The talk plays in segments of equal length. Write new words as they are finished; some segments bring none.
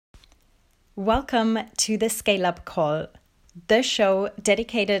Welcome to the Scale Up Call, the show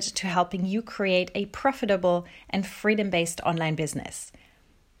dedicated to helping you create a profitable and freedom-based online business.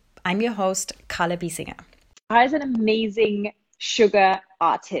 I'm your host, Carla Biesinger. Sahar is an amazing sugar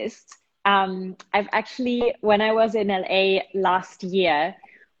artist. I've actually, when I was in LA last year,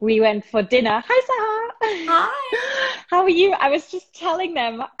 we went for dinner. Hi, Sahar. Hi. How are you? I was just telling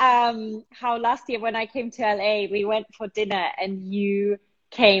them how last year when I came to LA, we went for dinner and you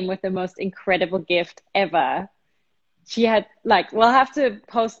came with the most incredible gift ever. She had we'll have to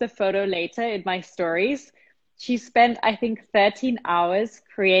post the photo later in my stories. She spent, I think, 13 hours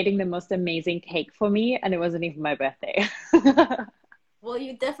creating the most amazing cake for me, and it wasn't even my birthday. Well,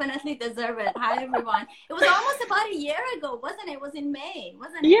 you definitely deserve it. Hi, everyone. It was almost about a year ago, wasn't it? It was in May,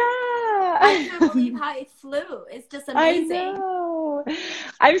 wasn't it? Yeah. I can't believe how it flew. It's just amazing. I know.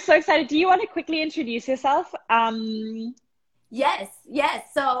 I'm so excited. Do you want to quickly introduce yourself? Yes.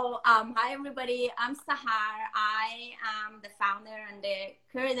 So, hi, everybody. I'm Sahar. I am the founder and the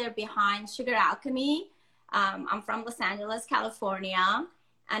creator behind Sugar Alchemy. I'm from Los Angeles, California.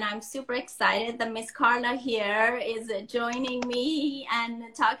 And I'm super excited that Miss Carla here is joining me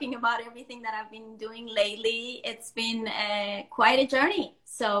and talking about everything that I've been doing lately. It's been quite a journey.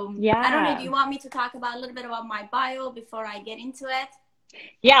 So Yeah. I don't know, do you want me to talk about a little bit about my bio before I get into it?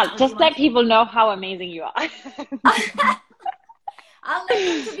 Yeah, just let people know how amazing you are. I'll let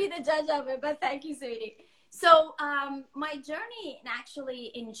them to be the judge of it, but thank you, sweetie. So my journey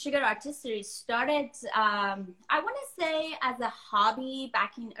actually in sugar artistry started, I want to say as a hobby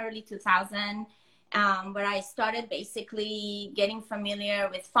back in early 2000, where I started basically getting familiar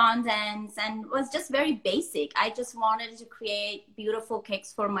with fondants and was just very basic. I just wanted to create beautiful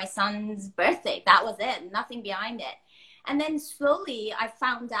cakes for my son's birthday. That was it, nothing behind it. And then slowly I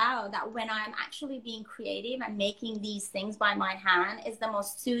found out that when I'm actually being creative and making these things by my hand is the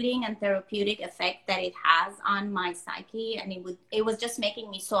most soothing and therapeutic effect that it has on my psyche. And it was just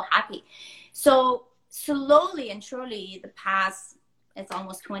making me so happy. So slowly and surely the past, it's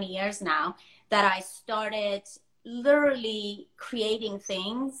almost 20 years now, that I started literally creating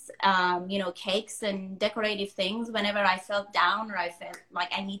things, cakes and decorative things whenever I felt down or I felt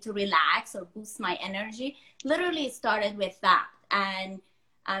like I need to relax or boost my energy. Literally it started with that. And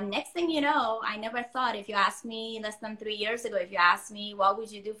next thing you know, I never thought, if you asked me less than 3 years ago, if you asked me what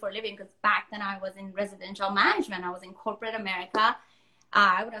would you do for a living, because back then I was in residential management, I was in corporate America.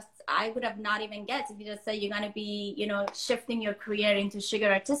 I would have not even guessed if you just say you're going to be, shifting your career into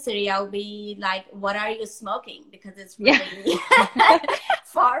sugar artistry. I'll be like, what are you smoking? Because it's really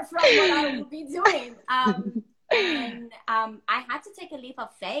far from what I would be doing. I had to take a leap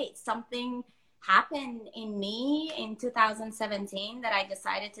of faith. Something happened in me in 2017 that I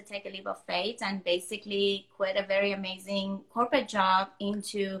decided to take a leap of faith and basically quit a very amazing corporate job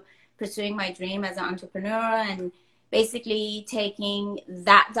into pursuing my dream as an entrepreneur and basically taking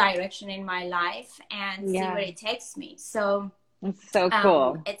that direction in my life and see where it takes me. So it's so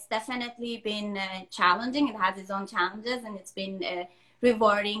cool. It's definitely been challenging. It has its own challenges and it's been a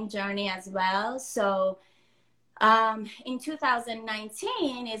rewarding journey as well. So in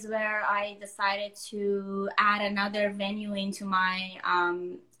 2019 is where I decided to add another venue into my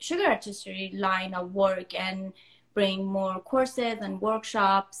sugar artistry line of work and bring more courses and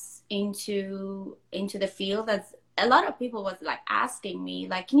workshops into the field. As a lot of people was asking me,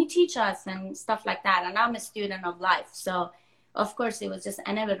 can you teach us and stuff like that? And I'm a student of life. So of course it was just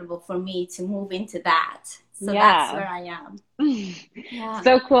inevitable for me to move into that. So that's where I am. Yeah.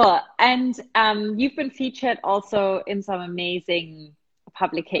 So cool. And you've been featured also in some amazing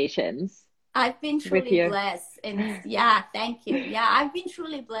publications. I've been truly blessed. Thank you. Yeah, I've been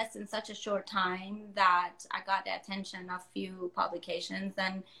truly blessed in such a short time that I got the attention of few publications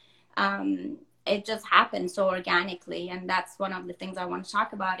and it just happened so organically. And that's one of the things I want to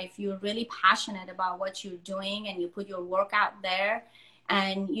talk about. If you're really passionate about what you're doing and you put your work out there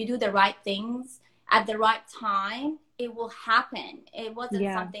and you do the right things at the right time, it will happen. It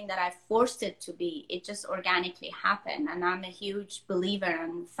wasn't something that I forced it to be. It just organically happened. And I'm a huge believer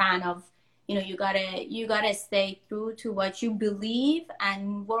and fan of, you gotta stay true to what you believe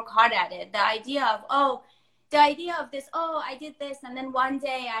and work hard at it. The idea of this, I did this, and then one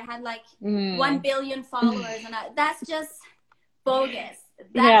day I had 1 billion followers, and that's just bogus.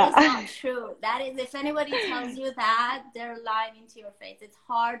 That is not true. That is, if anybody tells you that, they're lying into your face. It's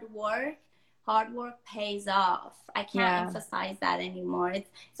hard work. Hard work pays off. I can't emphasize that anymore.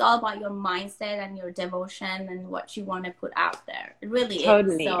 It's all about your mindset and your devotion and what you want to put out there. It really is.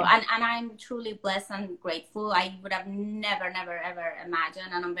 So, and I'm truly blessed and grateful. I would have never, ever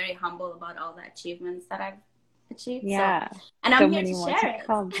imagined, and I'm very humble about all the achievements that I've achieved. Yeah. So, and I'm here to share it.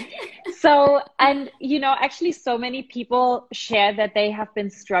 So, and actually so many people share that they have been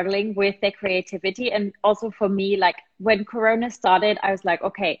struggling with their creativity. And also for me, like when Corona started, I was like,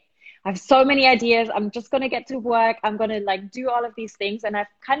 okay, I have so many ideas. I'm just going to get to work. I'm going to like do all of these things. And I've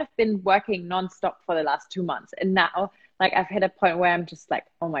kind of been working nonstop for the last 2 months. And now like I've hit a point where I'm just like,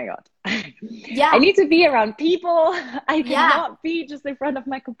 oh my God, Yeah. I need to be around people. I Yeah. cannot be just in front of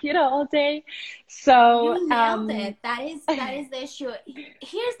my computer all day. So You nailed it. That is the issue.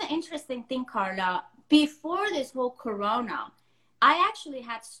 Here's the interesting thing, Carla. Before this whole Corona, I actually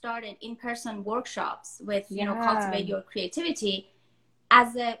had started in-person workshops with, Cultivate Your Creativity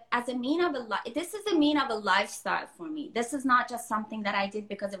as a mean of this is a mean of a lifestyle for me. This is not just something that I did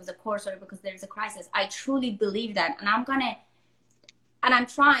because it was a course or because there's a crisis. I truly believe that, and I'm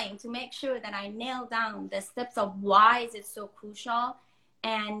trying to make sure that I nail down the steps of why is it so crucial,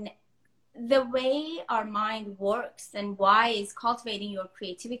 and the way our mind works, and why is cultivating your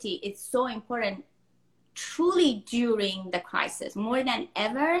creativity, it's so important truly during the crisis more than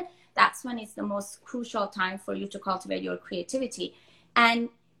ever. That's when it's the most crucial time for you to cultivate your creativity. And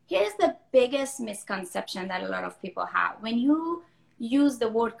here's the biggest misconception that a lot of people have. When you use the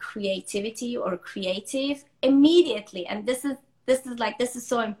word creativity or creative, immediately, and this is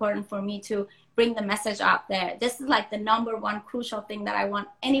so important for me to bring the message out there. This is like the number one crucial thing that I want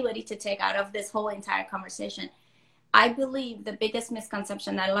anybody to take out of this whole entire conversation. I believe the biggest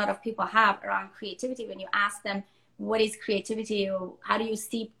misconception that a lot of people have around creativity, when you ask them, what is creativity, or how do you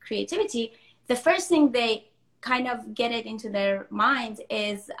see creativity? The first thing they kind of get it into their mind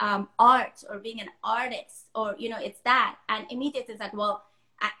is art, or being an artist, or, it's that. And immediately it's like, well,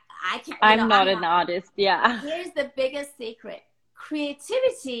 I can't. I'm not an artist. Yeah. Here's the biggest secret.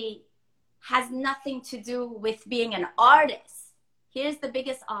 Creativity has nothing to do with being an artist. Here's the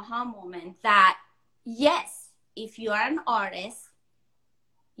biggest aha moment, that yes, if you are an artist,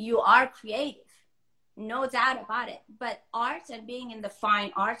 you are creative, no doubt about it. But art, and being in the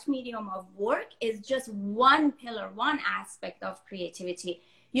fine art medium of work, is just one pillar, one aspect of creativity.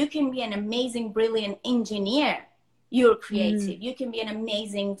 You can be an amazing, brilliant engineer, you're creative. You can be an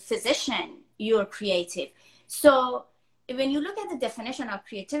amazing physician, you're creative. So when you look at the definition of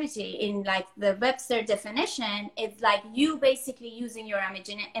creativity in like the Webster definition, it's like you basically using your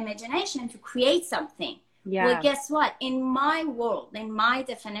imagination to create something. Yeah. Well, guess what? In my world, in my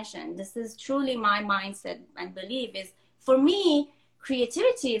definition, this is truly my mindset and belief, is for me,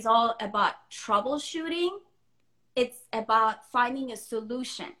 creativity is all about troubleshooting. It's about finding a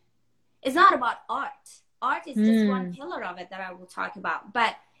solution. It's not about art. Art is just one pillar of it that I will talk about.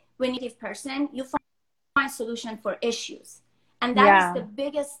 But when you're a person, you find solution for issues. And that is the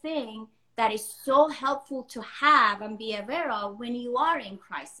biggest thing that is so helpful to have and be aware of when you are in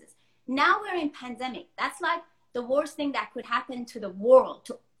crisis. Now we're in pandemic. That's like the worst thing that could happen to the world,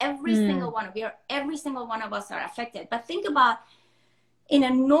 to every single one of you. Every single one of us are affected. But think about in a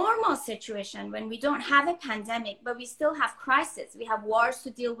normal situation, when we don't have a pandemic, but we still have crisis. We have wars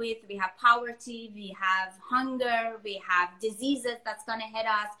to deal with. We have poverty. We have hunger. We have diseases that's going to hit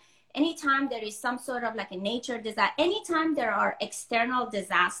us. Anytime there is some sort of like a nature disaster, anytime there are external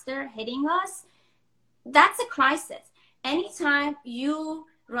disaster hitting us, that's a crisis. Anytime you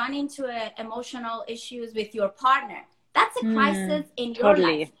run into emotional issues with your partner, that's a crisis in your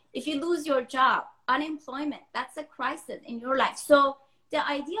life. If you lose your job, unemployment, that's a crisis in your life. So the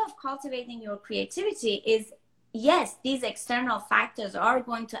idea of cultivating your creativity is, yes, these external factors are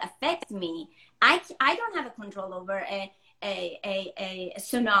going to affect me. I don't have a control over a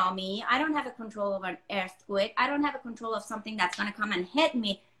tsunami. I don't have a control over an earthquake. I don't have a control of something that's going to come and hit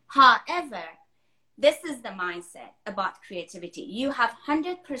me. However, this is the mindset about creativity. You have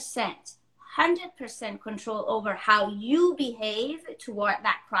 100% control over how you behave toward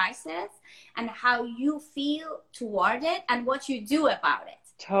that crisis, and how you feel toward it, and what you do about it.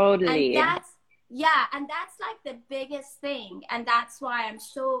 Totally. And that's like the biggest thing. And that's why I'm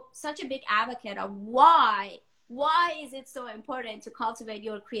such a big advocate of why is it so important to cultivate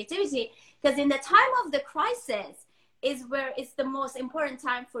your creativity? Because in the time of the crisis is where it's the most important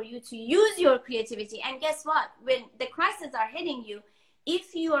time for you to use your creativity. And guess what? When the crises are hitting you,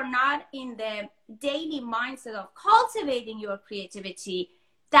 if you are not in the daily mindset of cultivating your creativity,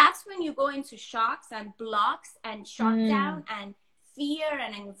 that's when you go into shocks and blocks and shutdown and fear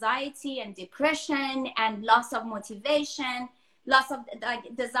and anxiety and depression and loss of motivation, loss of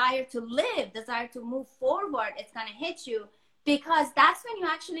desire to live, desire to move forward. It's going to hit you, because that's when you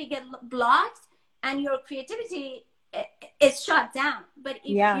actually get blocked and your creativity is shut down. But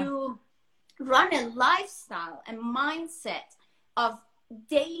if you run a lifestyle, a mindset of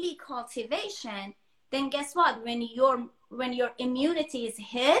daily cultivation, then guess what? When your immunity is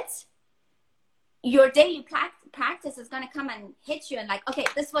hit, your daily practice is going to come and hit you and like, okay,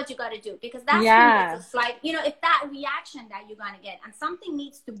 this is what you got to do, because that's Yeah. when it's like, you know, if that reaction that you're going to get and something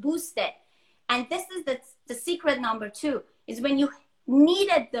needs to boost it. And this is the secret number 2 is when you need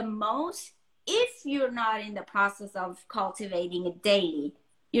it the most. If you're not in the process of cultivating it daily,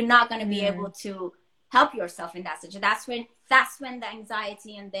 you're not going to be able to help yourself in that situation. That's when the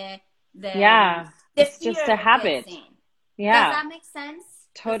anxiety and the it's fear just a habit. gets in. Yeah, Does that make sense?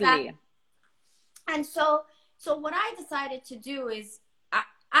 totally. And so what I decided to do is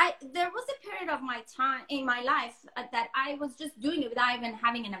I there was a period of my time in my life that I was just doing it without even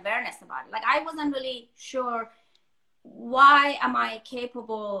having an awareness about it. Like I wasn't really sure, why am I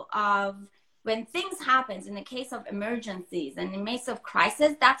capable of, when things happens in the case of emergencies and in the case of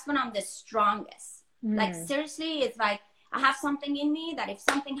crisis, that's when I'm the strongest. Like seriously, it's like I have something in me that if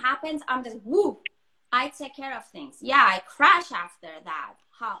something happens, I'm just woo, I take care of things. Yeah, I crash after that.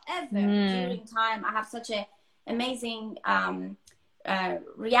 However, during time, I have such a amazing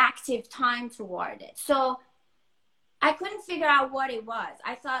reactive time toward it. So I couldn't figure out what it was.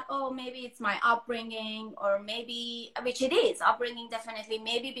 I thought, oh, maybe it's my upbringing, or maybe, which it is, upbringing definitely,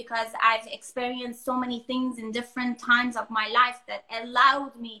 maybe because I've experienced so many things in different times of my life that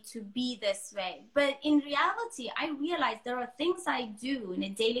allowed me to be this way. But in reality, I realized there are things I do in a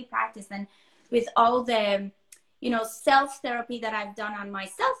daily practice and with all the, you know, self-therapy that I've done on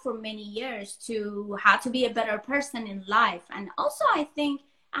myself for many years to how to be a better person in life. And also, I think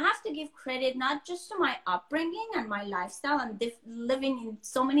I have to give credit not just to my upbringing and my lifestyle and living in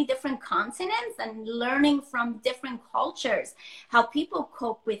so many different continents and learning from different cultures, how people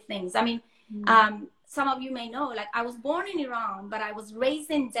cope with things. I mean, some of you may know, like I was born in Iran, but I was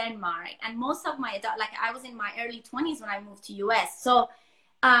raised in Denmark. And most of my adult, like I was in my early 20s when I moved to US. So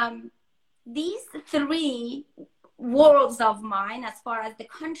these 3 worlds of mine, as far as the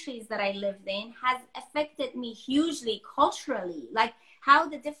countries that I lived in, has affected me hugely culturally. Like how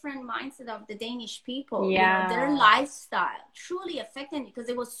the different mindset of the Danish people, you know, their lifestyle truly affected me because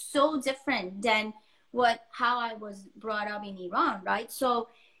it was so different than how I was brought up in Iran, right? So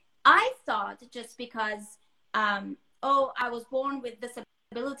I thought just because, oh, I was born with this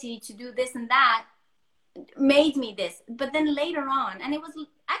ability to do this and that made me this. But then later on, and it was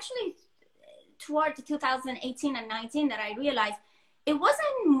actually toward 2018 and 19 that I realized it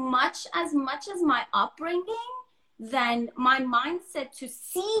wasn't much as my upbringing than my mindset to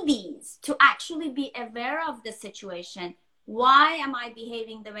see these, to actually be aware of the situation. Why am I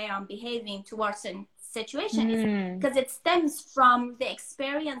behaving the way I'm behaving towards a situation? Because it stems from the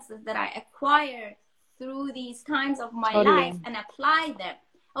experiences that I acquired through these times of my life and apply them.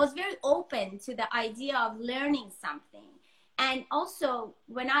 I was very open to the idea of learning something. And also,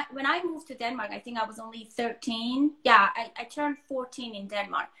 when I moved to Denmark, I think I was only 13. Yeah, I turned 14 in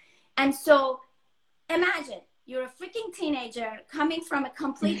Denmark. And so imagine you're a freaking teenager coming from a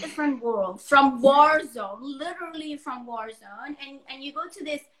complete different world, from war zone, literally from war zone. And you go to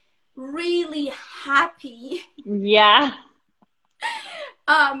this really happy,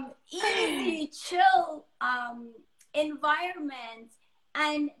 easy, chill environment.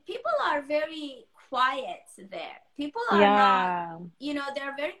 And people are very quiet there. People are not, you know,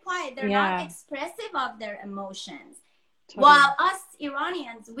 they're very quiet. They're not expressive of their emotions. While us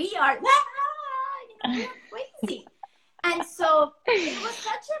Iranians, we are, you know, we're crazy. And so it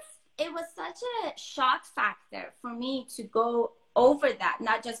was such a shock factor for me to go over that,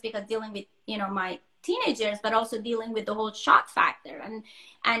 not just because dealing with, you know, my teenagers, but also dealing with the whole shock factor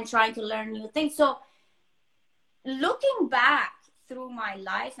and trying to learn new things. So looking back through my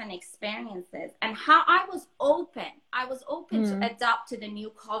life and experiences and how I was open to adapt to the new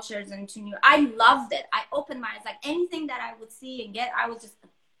cultures and to new, I loved it. I opened my eyes, like anything that I would see and get, I was just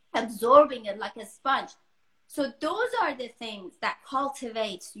absorbing it like a sponge. So those are the things that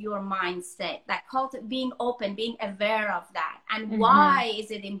cultivates your mindset, that being open, being aware of that. And why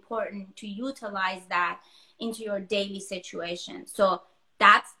is it important to utilize that into your daily situation? So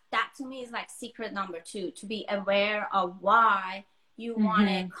that to me is like secret number 2, to be aware of why you want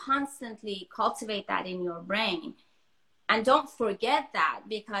to constantly cultivate that in your brain. And don't forget that,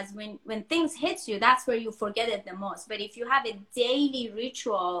 because when things hit you, that's where you forget it the most. But if you have a daily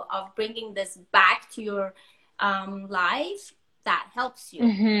ritual of bringing this back to your life, that helps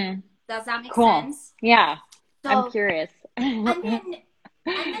you. Does that make sense? Yeah. So, I'm curious. and then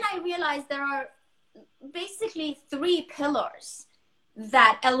I realized there are basically 3 pillars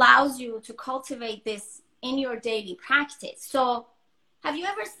that allows you to cultivate this in your daily practice. So have you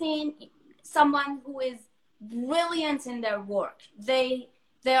ever seen someone who is brilliant in their work? They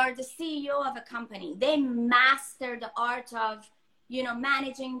are the CEO of a company. They master the art of,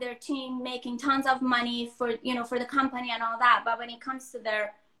 managing their team, making tons of money for, for the company and all that. But when it comes to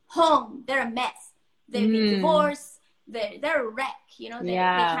their home, they're a mess. They've been divorced. They're a wreck. They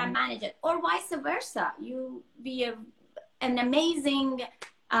can't manage it. Or vice versa. You be an amazing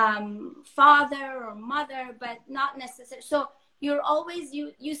father or mother, but not necessarily. So you're always,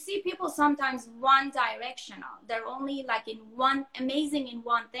 you see people sometimes one directional. They're only like amazing in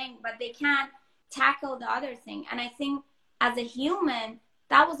one thing, but they can't tackle the other thing. And I think as a human,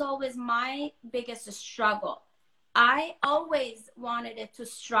 that was always my biggest struggle. I always wanted it to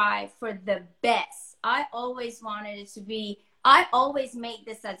strive for the best. I always wanted it to be, I always made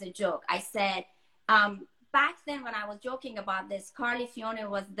this as a joke. I said, back then when I was joking about this, Carly Fiona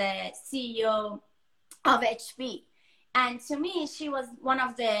was the CEO of HP. And to me, she was one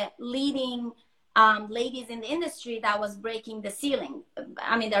of the leading ladies in the industry that was breaking the ceiling.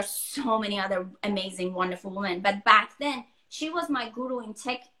 I mean, there's so many other amazing, wonderful women. But back then, she was my guru in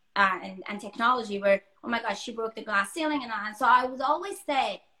tech and technology, where, oh my gosh, she broke the glass ceiling. And so I would always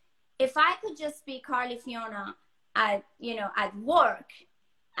say, if I could just be Carly Fiona at work,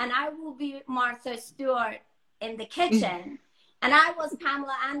 and I will be Martha Stewart in the kitchen, and I was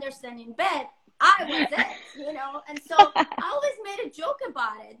Pamela Anderson in bed, I was it, And so I always made a joke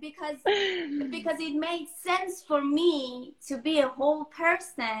about it because it made sense for me to be a whole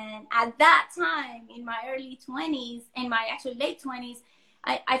person at that time in my early 20s, in my actually late 20s.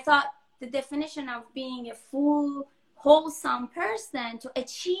 I thought the definition of being a full, wholesome person to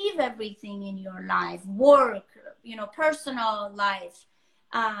achieve everything in your life, work, personal life,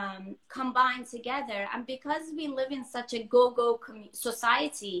 combined together. And because we live in such a go-go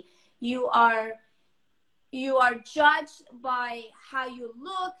society, you are judged by how you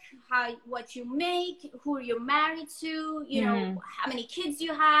look, what you make, who you're married to, how many kids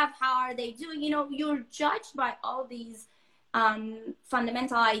you have, how are they doing, you're judged by all these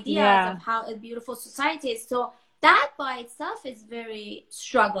fundamental ideas of how a beautiful society is. So that by itself is very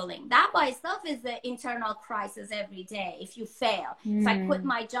struggling. That by itself is the internal crisis every day. If you fail, if I quit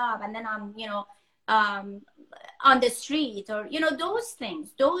my job and then I'm, on the street, or those things,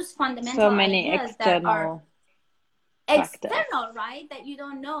 those fundamental ideas that are external, right, that you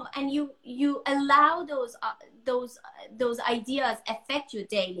don't know, and you allow those ideas affect you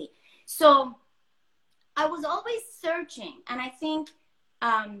daily. So I was always searching, and I think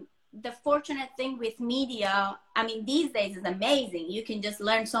the fortunate thing with media, I mean, these days is amazing. You can just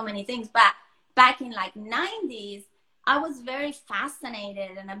learn so many things, but back in like 90s, I was very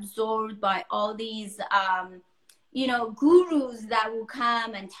fascinated and absorbed by all these, gurus that will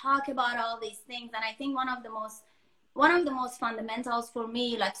come and talk about all these things. And I think one of the most fundamentals for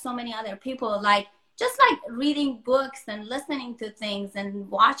me, like so many other people, like just like reading books and listening to things and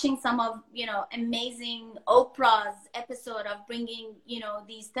watching some of, amazing Oprah's episode of bringing,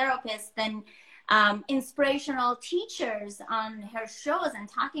 these therapists and inspirational teachers on her shows and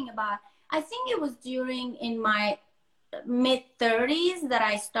talking about, I think it was in my mid 30s that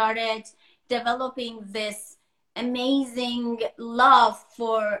I started developing this amazing love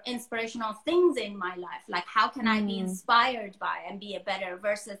for inspirational things in my life. Like, how can I be inspired by and be a better,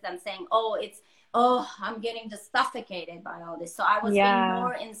 versus them saying, I'm getting just suffocated by all this. So I was being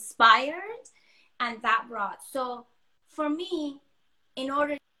more inspired, and that brought. So for me, in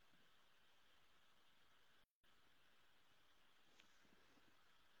order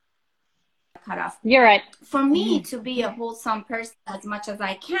cut off. You're right. For me to be a wholesome person as much as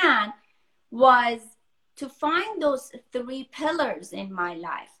I can was to find those 3 pillars in my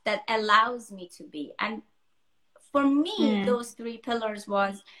life that allows me to be. And for me, those 3 pillars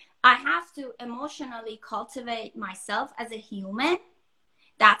was, I have to emotionally cultivate myself as a human.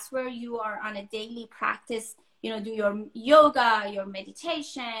 That's where you are on a daily practice, do your yoga, your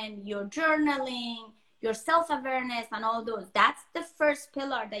meditation, your journaling, your self-awareness, and all those. That's the first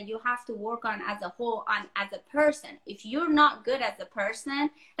pillar that you have to work on as a whole, as a person. If you're not good as a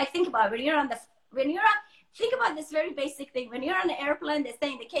person, like think about it, think about this very basic thing. When you're on an airplane, they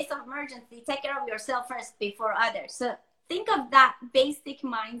say in the case of emergency, take care of yourself first before others. So think of that basic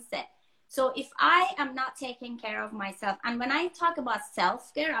mindset. So if I am not taking care of myself, and when I talk about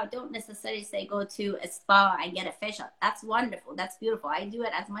self-care, I don't necessarily say go to a spa and get a facial. That's wonderful. That's beautiful. I do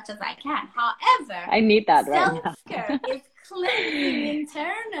it as much as I can. However, I need that right now. Self-care is cleansing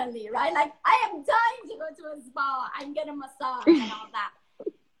internally, right? Like, I am dying to go to a spa and get a massage and all that.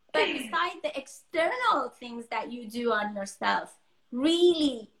 But besides the external things that you do on yourself,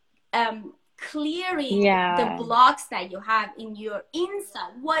 really clearing the blocks that you have in your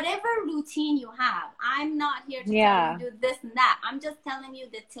inside, whatever routine you have. I'm not here to tell you do this and that. I'm just telling you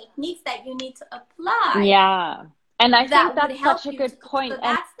the techniques that you need to apply. Yeah. And I think that would that's help such a you good point. so And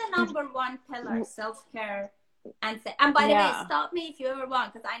that's the number one pillar, self-care. And by the way, stop me if you ever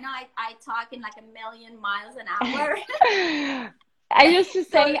want, because I know I talk in like a million miles an hour. I used to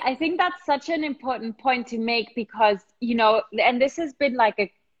say, I think that's such an important point to make because, you know, and this has been like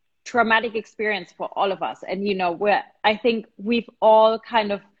a traumatic experience for all of us. And, you know, I think we've all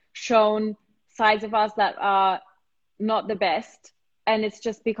kind of shown sides of us that are not the best. And it's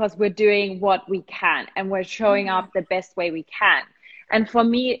just because we're doing what we can and we're showing up the best way we can. And for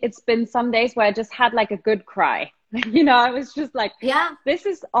me, it's been some days where I just had like a good cry. You know, I was just like, this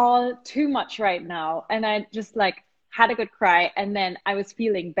is all too much right now. And I just like had a good cry and then I was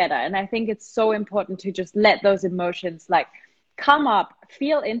feeling better. And I think it's so important to just let those emotions like come up,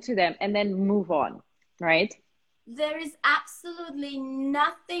 feel into them, and then move on, right? There is absolutely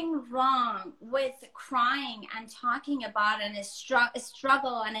nothing wrong with crying and talking about a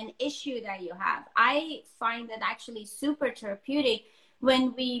struggle and an issue that you have. I find that actually super therapeutic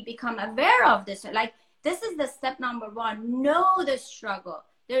when we become aware of this. Like, this is the step number one. Know the struggle.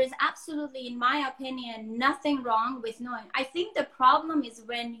 There is absolutely, in my opinion, nothing wrong with knowing. I think the problem is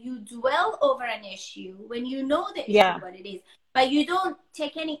when you dwell over an issue, when you know the issue, what it is, but you don't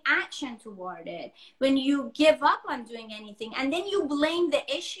take any action toward it, when you give up on doing anything, and then you blame the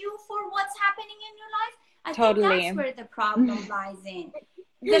issue for what's happening in your life. I think that's where the problem lies in.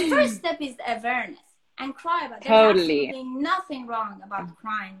 The first step is awareness and cry about it. There's absolutely nothing wrong about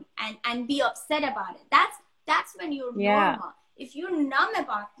crying and be upset about it. That's when you're normal. If you're numb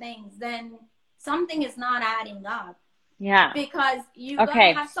about things, then something is not adding up. Yeah. Because you're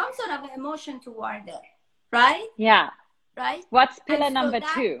going to have some sort of emotion toward it, right? Yeah. Right? What's pillar number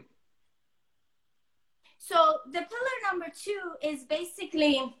 2? So the pillar number 2 is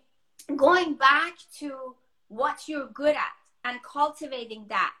basically going back to what you're good at and cultivating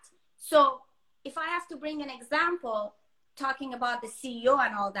that. So if I have to bring an example, talking about the CEO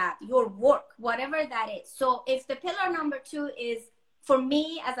and all that, your work, whatever that is. So if the pillar number 2 is, for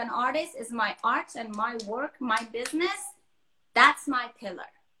me as an artist, is my art and my work, my business, that's my pillar.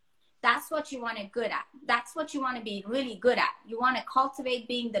 That's what you want to be good at. That's what you want to be really good at. You want to cultivate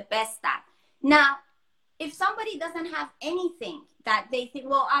being the best at. Now, if somebody doesn't have anything that they think,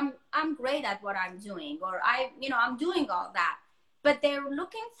 well, I'm great at what I'm doing, or I'm doing all that, but they're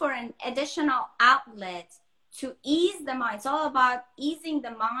looking for an additional outlet to ease the mind. It's all about easing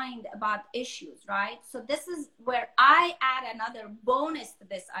the mind about issues, right? So this is where I add another bonus to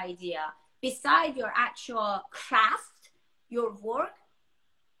this idea. Beside your actual craft, your work,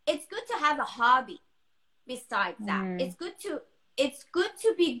 it's good to have a hobby besides that. It's good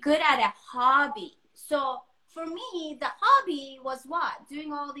to be good at a hobby. So for me, the hobby was what?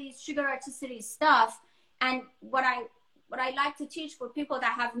 Doing all these sugar artistry stuff. And what I like to teach for people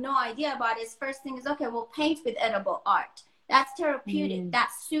that have no idea about is, first thing is, okay, we'll paint with edible art. That's therapeutic.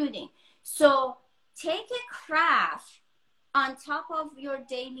 That's soothing. So take a craft on top of your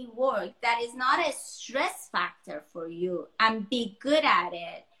daily work that is not a stress factor for you and be good at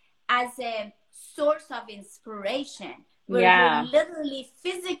it as a source of inspiration, where you're literally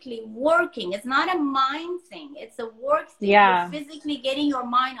physically working. It's not a mind thing. It's a work thing. You're physically getting your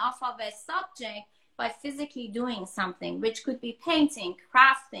mind off of a subject by physically doing something, which could be painting,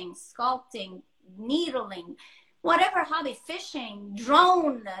 crafting, sculpting, needling, whatever hobby, fishing,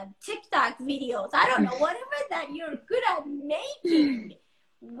 drone, TikTok videos, I don't know, whatever that you're good at making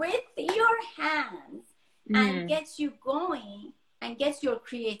with your hands and gets you going and gets your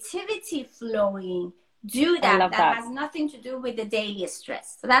creativity flowing. Do that. That has nothing to do with the daily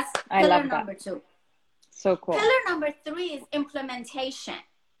stress. So that's pillar number 2. So cool. Pillar number 3 is implementation.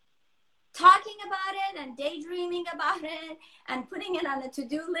 Talking about it and daydreaming about it and putting it on a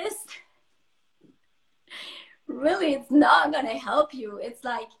to-do list, really, it's not going to help you. It's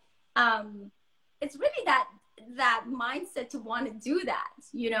like, it's really that mindset to want to do that,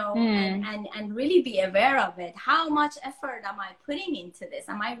 and really be aware of it. How much effort am I putting into this?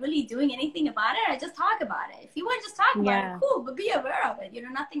 Am I really doing anything about it? I just talk about it. If you want to just talk about it, cool, but be aware of it.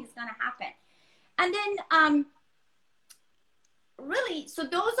 Nothing is going to happen. And then, really, so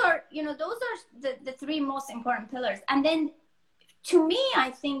those are the 3 most important pillars. And then, to me,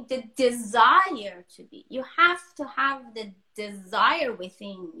 I think the desire you have to have the desire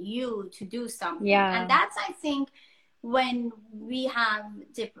within you to do something. And that's, I think, when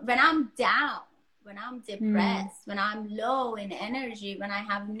when I'm down, when I'm depressed, when I'm low in energy, when I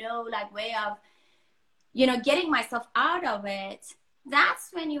have no way of, getting myself out of it, that's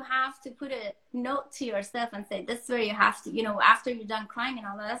when you have to put a note to yourself and say, this is where you have to, after you're done crying and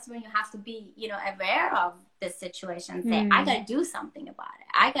all that, that's when you have to be, aware of this situation, say, I got to do something about it.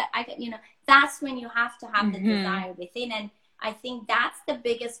 I got, that's when you have to have the desire within. And I think that's the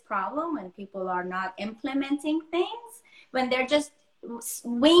biggest problem when people are not implementing things, when they're just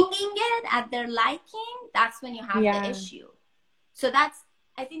winging it at their liking. That's when you have the issue. So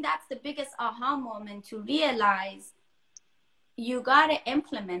I think that's the biggest aha moment, to realize you got to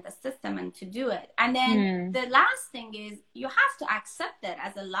implement a system and to do it. And then the last thing is, you have to accept it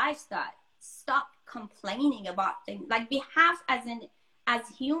as a lifestyle. Stop complaining about things. Like, we have, as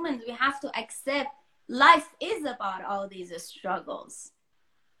humans, we have to accept life is about all these struggles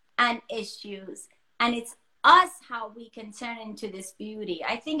and issues, and it's us how we can turn into this beauty.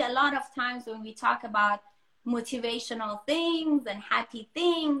 I think a lot of times when we talk about motivational things and happy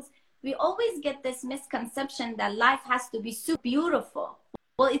things, we always get this misconception that life has to be so beautiful.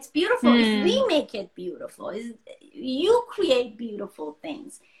 Well, it's beautiful if we make it beautiful. You create beautiful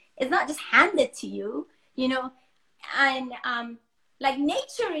things. It's not just handed to you, and like,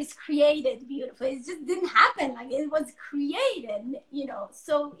 nature is created beautiful. It just didn't happen. Like, it was created,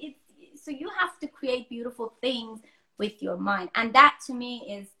 so you have to create beautiful things with your mind. And that, to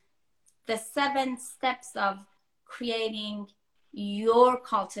me, is the 7 steps of creating your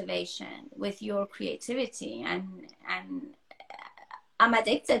cultivation with your creativity. And I'm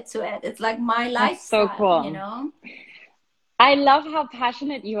addicted to it. It's like my lifestyle. That's so cool. I love how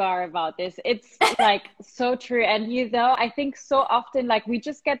passionate you are about this. It's like so true. And I think so often, like, we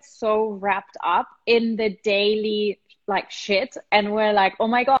just get so wrapped up in the daily like shit, and we're like, oh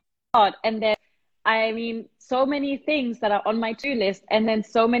my God. And then, I mean, so many things that are on my to-do list, and then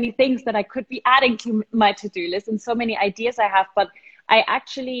so many things that I could be adding to my to-do list, and so many ideas I have, but I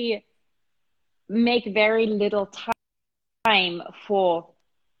actually make very little time for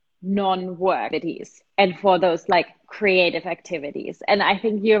non-work activities and for those like creative activities. And I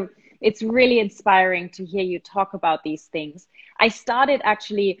think it's really inspiring to hear you talk about these things. I started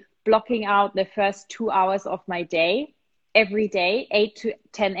actually blocking out the first 2 hours of my day every day, 8 to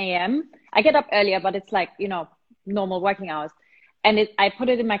 10 a.m. I get up earlier, but it's like, normal working hours. And I put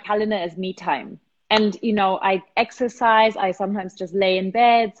it in my calendar as me time. And, I exercise. I sometimes just lay in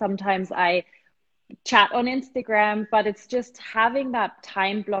bed. Sometimes I chat on Instagram, but it's just having that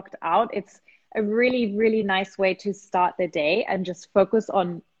time blocked out. It's a really, really nice way to start the day and just focus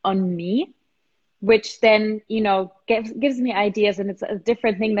on me, which then, gives me ideas. And it's a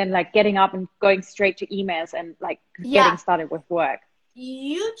different thing than like getting up and going straight to emails and like getting started with work.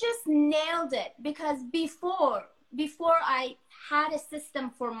 You just nailed it, because before I had a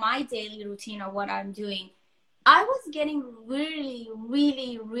system for my daily routine of what I'm doing, I was getting really,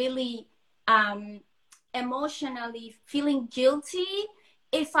 really, really emotionally feeling guilty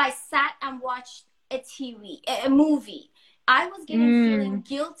if I sat and watched a movie. I was feeling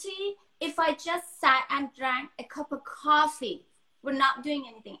guilty if I just sat and drank a cup of coffee. We're not doing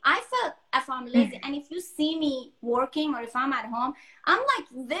anything. I felt, if I'm lazy, and if you see me working or if I'm at home, I'm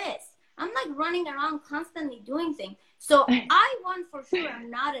like this. I'm like running around constantly doing things. So I want for sure,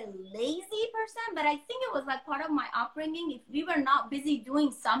 I'm not a lazy person, but I think it was like part of my upbringing. If we were not busy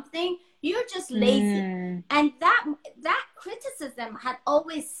doing something, you're just lazy. And that criticism had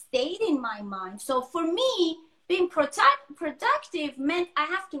always stayed in my mind. So for me, being productive meant I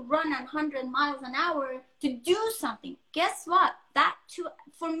have to run at 100 miles an hour to do something. Guess what?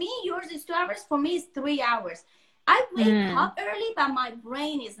 For me, yours is 2 hours. For me, it's 3 hours. I wake up early, but my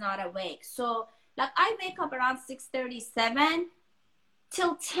brain is not awake. So like, I wake up around 6:37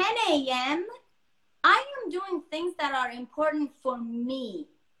 till 10 a.m. I am doing things that are important for me,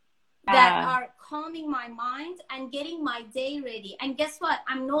 that are calming my mind and getting my day ready. And guess what?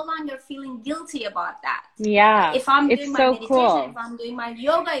 I'm no longer feeling guilty about that. Yeah. If I'm doing my meditation, if I'm doing my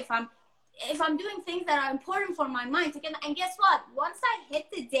yoga, if I'm doing things that are important for my mind. And guess what? Once I hit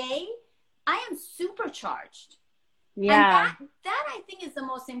the day, I am supercharged. Yeah. And that I think is the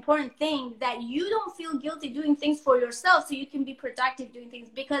most important thing, that you don't feel guilty doing things for yourself, so you can be productive doing things.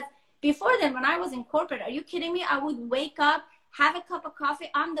 Because before then, when I was in corporate, are you kidding me? I would wake up, have a cup of coffee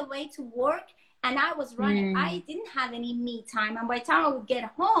on the way to work, and I was running. I didn't have any me time. And by the time I would get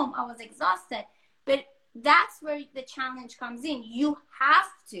home, I was exhausted. But that's where the challenge comes in. You have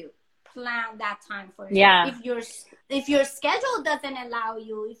to plan that time for yourself. Yeah. If your schedule doesn't allow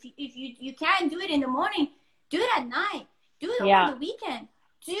you, if you can't do it in the morning, do it at night. Do it over the weekend.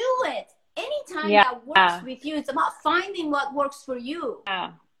 Do it anytime that works with you. It's about finding what works for you.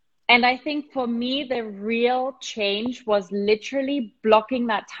 Yeah. And I think for me, the real change was literally blocking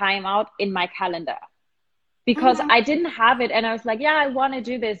that time out in my calendar. because I didn't have it. And I was like, yeah, I want to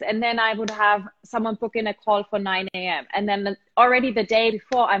do this. And then I would have someone book in a call for 9 a.m. And then already the day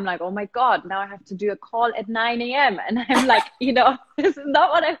before, I'm like, oh my God, now I have to do a call at 9 a.m. And I'm like, this is not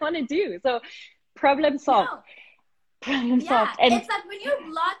what I want to do. So problem solved. No. Problem solved. Yeah, And it's like when you're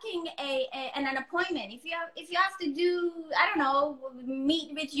blocking an appointment. If you have to do, I don't know,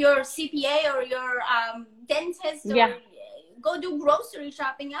 meet with your CPA or your dentist, or go do grocery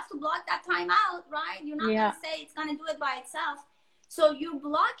shopping, you have to block that time out, right? You're not gonna say it's gonna do it by itself. So you're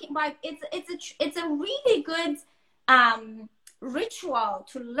blocking by it's a really good ritual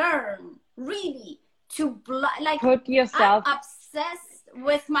to learn, really, to like put yourself. I'm obsessed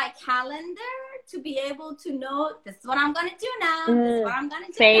with my calendar to be able to know this is what I'm gonna do now. This is what I'm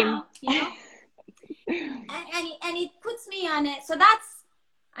gonna do now. And it puts me on it. So that's,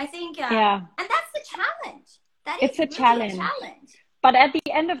 I think, and that's the challenge. It's a challenge. But at the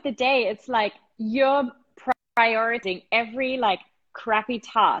end of the day, it's like you're prioritizing every like crappy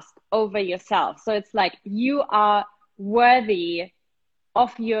task over yourself. So it's like you are worthy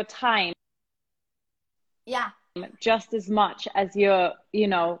of your time. Yeah. Just as much as you're,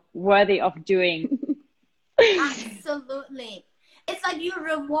 worthy of doing. Absolutely. It's like you're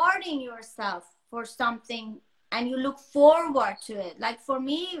rewarding yourself for something and you look forward to it. Like for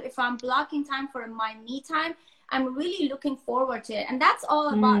me, if I'm blocking time for my me time, I'm really looking forward to it. And that's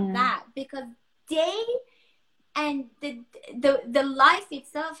all about that, because day and the life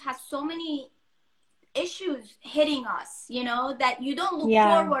itself has so many issues hitting us, that you don't look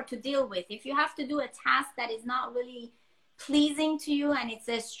forward to deal with. If you have to do a task that is not really pleasing to you and it's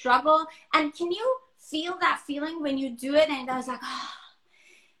a struggle, and can you feel that feeling when you do it and I was like,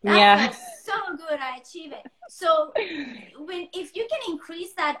 that feels so good, I achieve it. So if you can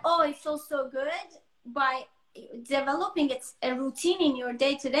increase that, it feels so good, by developing a routine in your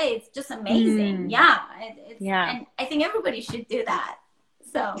day-to-day, it's just amazing. And I think everybody should do that.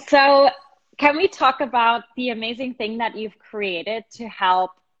 So can we talk about the amazing thing that you've created to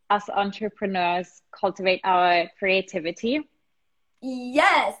help us entrepreneurs cultivate our creativity?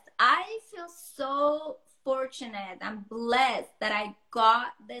 Yes, I feel so fortunate and blessed that I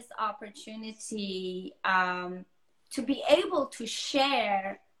got this opportunity to be able to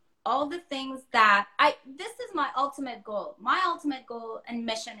share all the things that this is my ultimate goal and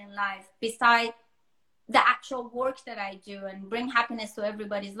mission in life, beside the actual work that I do and bring happiness to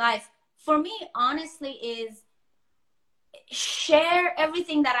everybody's life. For me, honestly, is share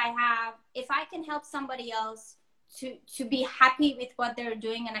everything that I have. If I can help somebody else to be happy with what they're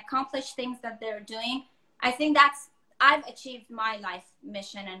doing and accomplish things that they're doing, I think I've achieved my life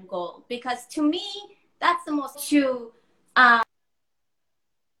mission and goal. Because to me, that's the most to have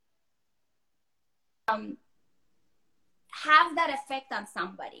that effect on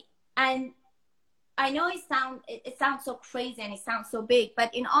somebody. And I know it sounds so crazy and it sounds so big,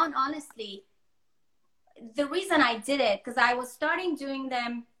 but in all honesty, the reason I did it, because I was starting doing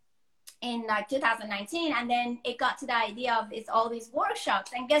them in like 2019, and then it got to the idea of it's all these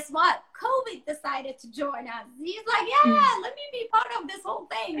workshops, and guess what? COVID decided to join us. He's like, let me be part of this whole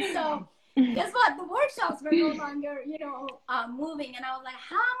thing. So guess what? The workshops were no longer, moving, and I was like,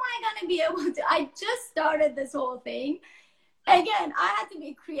 how am I going to be able to? I just started this whole thing. Again, I had to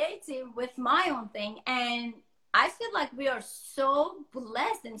be creative with my own thing, and I feel like we are so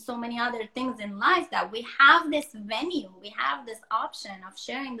blessed in so many other things in life that we have this venue, we have this option of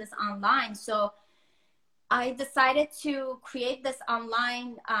sharing this online. So I decided to create this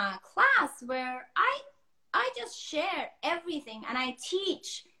online class where I just share everything, and I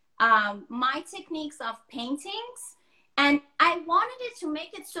teach my techniques of paintings. And I wanted it to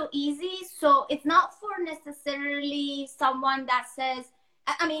make it so easy. So it's not for necessarily someone that says,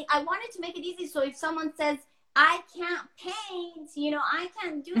 I wanted to make it easy. So if someone says, I can't paint, I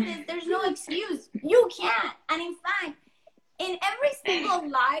can't do this, there's no excuse. You can't. And in fact, in every single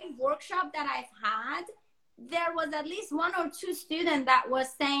live workshop that I've had, there was at least one or two students that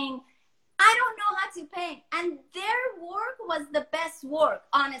was saying, I don't know how to paint. And their work was the best work,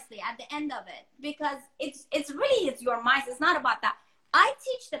 honestly, at the end of it. Because it's your mind. It's not about that. I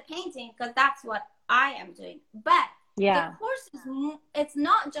teach the painting because that's what I am doing. But the course it's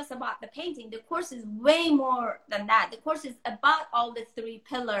not just about the painting. The course is way more than that. The course is about all the three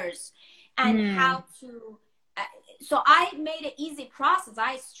pillars and how to. So I made an easy process.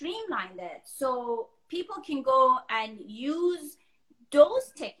 I streamlined it so people can go and use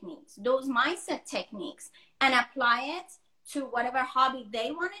those techniques, those mindset techniques, and apply it to whatever hobby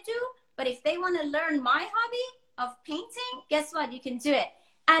they want to do. But if they want to learn my hobby of painting, guess what? You can do it.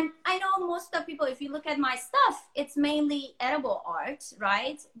 And I know most of people, if you look at my stuff, it's mainly edible art,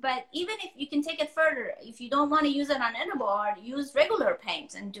 right? But even if you can take it further, if you don't want to use it on edible art, use regular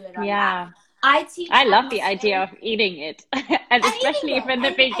paint and do it on that. I love the idea of eating it, and especially if in the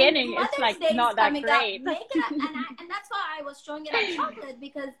beginning it's like not that great. Make it, and that's why I was showing it on chocolate,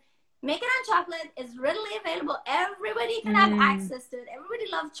 because make it on chocolate is readily available. Everybody can have access to it.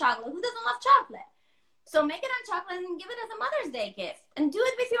 Everybody loves chocolate. Who doesn't love chocolate? So make it on chocolate and give it as a Mother's Day gift, and do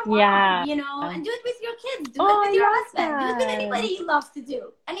it with your mom, you know, and do it with your kids, do it with your husband, do it with anybody you love to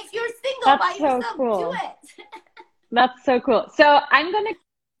do. And if you're single by yourself, do it. That's so cool. So I'm going to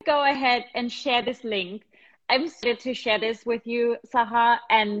go ahead and share this link. I'm excited to share this with you, Sahar,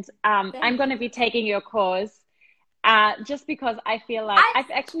 and I'm going to be taking your course just because I feel like I've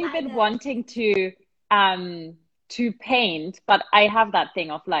actually been wanting to paint, but I have that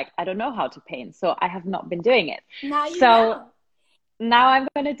thing of like, I don't know how to paint, so I have not been doing it. Now you know. Now I'm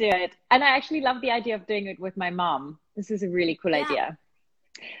going to do it. And I actually love the idea of doing it with my mom. This is a really cool idea.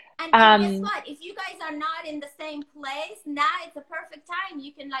 And guess what? If you guys are not in the same place, now it's a perfect time.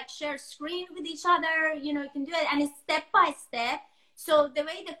 You can like share screen with each other, you know, you can do it. And it's step by step. So the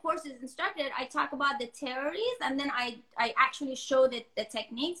way the course is instructed, I talk about the theories, and then I actually show the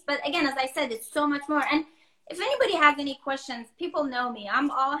techniques. But again, as I said, it's so much more. And if anybody has any questions, people know me.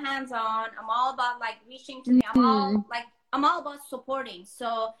 I'm all hands-on. I'm all about like reaching to me. I'm all about supporting.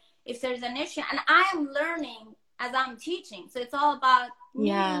 So if there's an issue, and I am learning as I'm teaching. So it's all about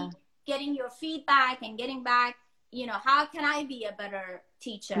me getting your feedback and getting back, you know, how can I be a better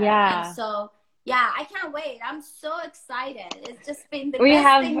teacher? And so, I can't wait. I'm so excited. It's just been the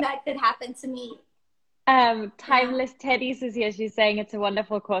best thing that could happen to me. Timeless Teddy's is here. She's saying it's a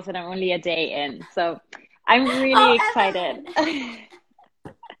wonderful course and I'm only a day in. So I'm really excited.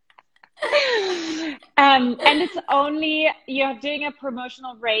 And it's only, you're doing a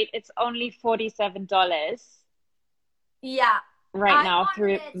promotional rate. It's only $47. Yeah. Right now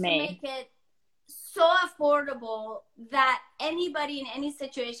through May. To make it so affordable that anybody in any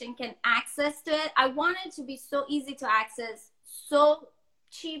situation can access to it. I want it to be so easy to access, so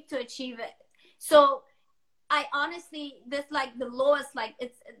cheap to achieve it. So I honestly, this like the lowest, like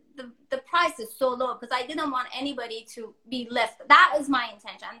it's the price is so low because I didn't want anybody to be left. That was my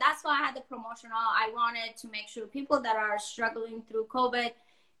intention. And that's why I had the promotional. I wanted to make sure people that are struggling through COVID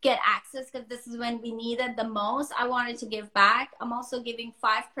get access, because this is when we need it the most. I wanted to give back. I'm also giving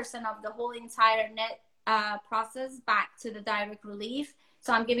 5% of the whole entire net process back to the direct relief.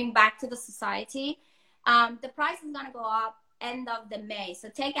 So I'm giving back to the society. The price is going to go up end of the May. So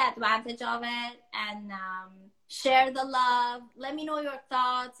take advantage of it and share the love. Let me know your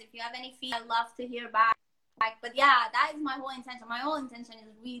thoughts. If you have any feedback, I'd love to hear back. But yeah, that is my whole intention. My whole intention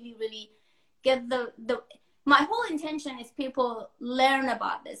is really, really get my whole intention is people learn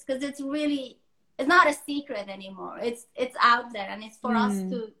about this, because it's not a secret anymore. It's out there, and it's for us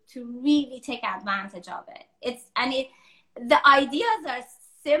to really take advantage of it. The ideas are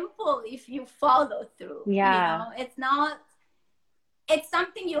simple if you follow through. You know? It's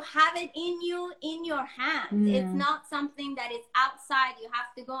something you have it in your hands. It's not something that is outside. You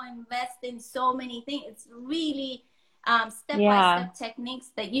have to go invest in so many things. It's really step-by-step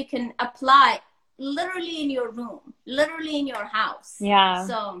techniques that you can apply literally in your room, literally in your house.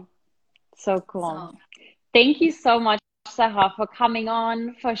 So cool. Thank you so much, Sahar, for coming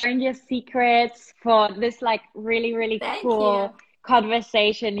on, for sharing your secrets, for this like really, really cool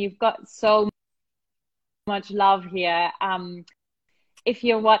conversation. You've got so much love here. If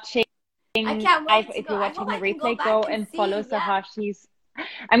you're watching, if you're watching the replay, go and follow Sahar.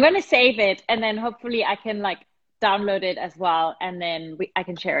 I'm going to save it, and then hopefully I can like download it as well, and then I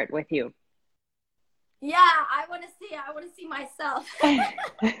can share it with you. Yeah, I want to see myself.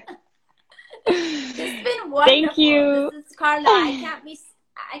 It's been wonderful. Thank you. This is Carla.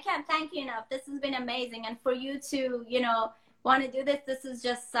 I can't thank you enough. This has been amazing. And for you to, you know, want to do this, this is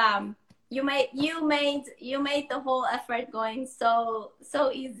just you made the whole effort going so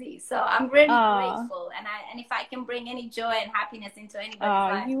easy. So I'm really grateful. And if I can bring any joy and happiness into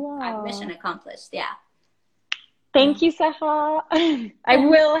anybody's life, I've mission accomplished. Yeah. Thank you, Sahar. I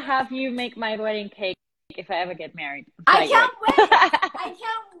will have you make my wedding cake if I ever get married. I can't wait. I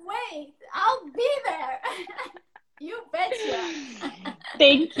can't wait. I'll be there. You betcha.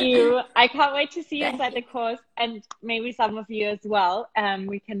 Thank you. I can't wait to see you inside the course, and maybe some of you as well.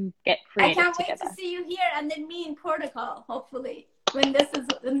 We can get creative together. I can't wait to see you here, and then me in Portugal, hopefully, when this is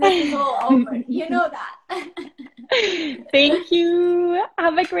all over. You know that. Thank you.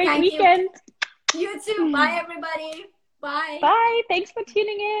 Have a great weekend. You too. Bye, everybody. Bye. Bye. Thanks for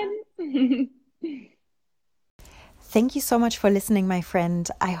tuning in. Thank you so much for listening, my friend.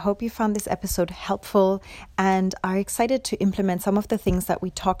 I hope you found this episode helpful and are excited to implement some of the things that we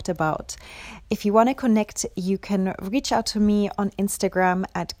talked about. If you want to connect, you can reach out to me on Instagram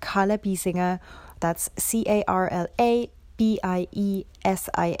at Carla Biesinger. That's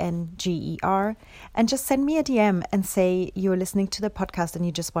CarlaBiesinger. And just send me a DM and say you're listening to the podcast and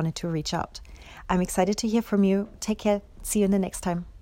you just wanted to reach out. I'm excited to hear from you. Take care. See you in the next time.